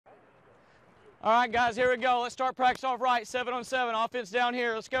All right, guys, here we go. Let's start practice off right. 7-on-7, offense down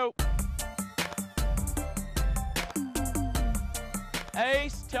here. Let's go.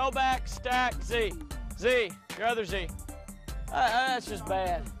 Ace, tailback, stack, Z. Z, your other Z. That's just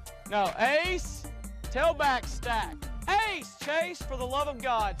bad. No, ace, tailback, stack. Ace, chase, for the love of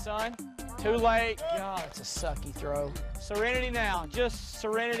God, son. Too late. God, it's a sucky throw. Serenity now, just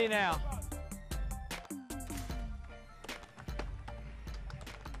serenity now.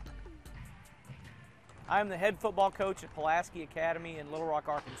 I'm the head football coach at Pulaski Academy in Little Rock,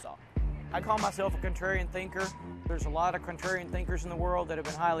 Arkansas. I call myself a contrarian thinker. There's a lot of contrarian thinkers in the world that have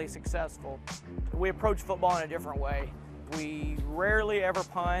been highly successful. We approach football in a different way. We rarely ever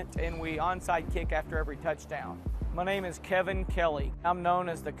punt, and we onside kick after every touchdown. My name is Kevin Kelly. I'm known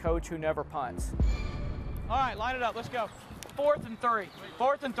as the coach who never punts. All right, line it up. Let's go. 4th and 3.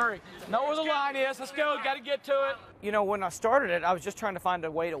 4th and 3. Know where the line is. Let's go. Got to get to it. You know, when I started it, I was just trying to find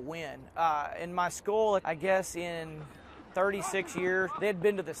a way to win. In my school, I guess in 36 years, they had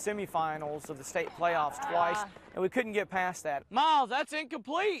been to the semifinals of the state playoffs twice, and we couldn't get past that. Miles, that's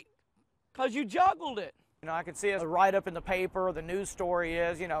incomplete because you juggled it. You know, I could see a write-up in the paper, the news story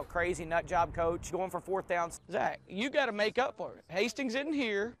is, you know, crazy nut job coach going for 4th downs. Zach, you got to make up for it. Hastings isn't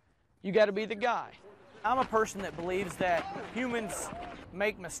here. You got to be the guy. I'm a person that believes that humans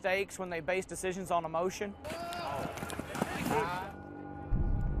make mistakes when they base decisions on emotion.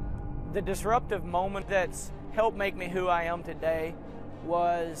 The disruptive moment that's helped make me who I am today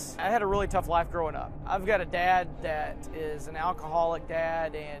was I had a really tough life growing up. I've got a dad that is an alcoholic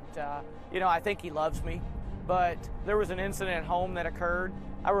dad, and you know, I think he loves me, but there was an incident at home that occurred.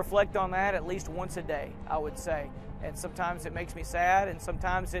 I reflect on that at least once a day, I would say, and sometimes it makes me sad, and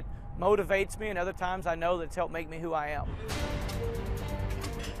sometimes it motivates me, and other times I know that it's helped make me who I am.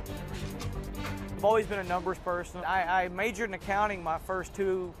 I've always been a numbers person. I majored in accounting my first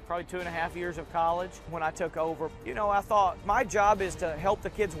probably 2.5 years of college when I took over. You know, I thought my job is to help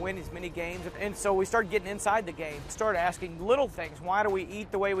the kids win as many games, and so we started getting inside the game, started asking little things. Why do we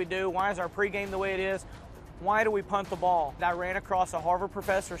eat the way we do? Why is our pregame the way it is? Why do we punt the ball? And I ran across a Harvard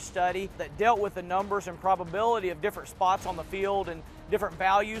professor's study that dealt with the numbers and probability of different spots on the field and different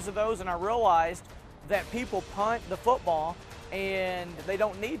values of those, and I realized that people punt the football and they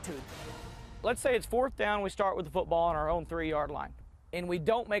don't need to. Let's say it's 4th down, we start with the football on our own 3-yard line, and we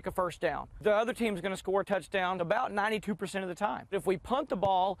don't make a first down. The other team's going to score a touchdown about 92% of the time. If we punt the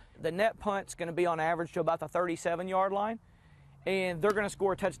ball, the net punt's going to be on average to about the 37-yard line, and they're going to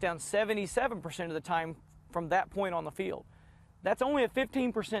score a touchdown 77% of the time from that point on the field. That's only a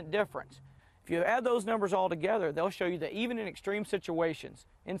 15% difference. If you add those numbers all together, they'll show you that even in extreme situations,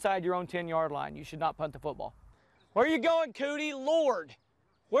 inside your own 10-yard line, you should not punt the football. Where are you going, Cootie? Lord,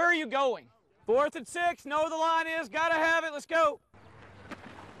 where are you going? 4th and 6, know where the line is, gotta have it, let's go.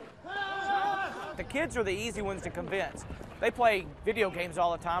 The kids are the easy ones to convince. They play video games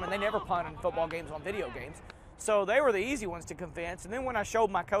all the time, and they never punt in football games on video games. So they were the easy ones to convince, and then when I showed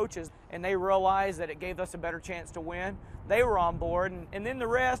my coaches and they realized that it gave us a better chance to win, they were on board, and then the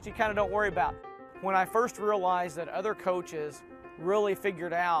rest you kind of don't worry about. When I first realized that other coaches really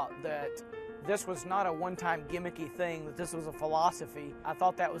figured out that this was not a one-time gimmicky thing, that this was a philosophy, I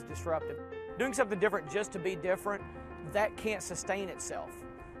thought that was disruptive. Doing something different just to be different, that can't sustain itself.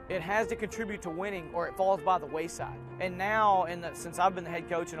 It has to contribute to winning or it falls by the wayside. And now, since I've been the head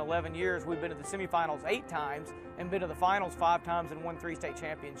coach in 11 years, we've been to the semifinals 8 times and been to the finals 5 times and won 3 state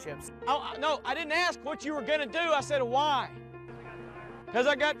championships. Oh, no, I didn't ask what you were going to do. I said why. Because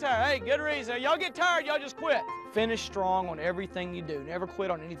I got tired. Hey, good reason. Y'all get tired, y'all just quit. Finish strong on everything you do. Never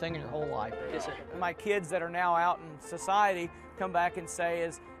quit on anything in your whole life. Yes, sir. My kids that are now out in society come back and say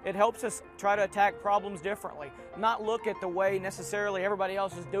it helps us try to attack problems differently, not look at the way necessarily everybody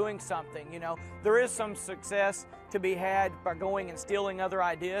else is doing something. You know, there is some success to be had by going and stealing other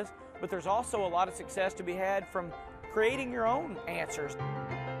ideas, but there's also a lot of success to be had from creating your own answers.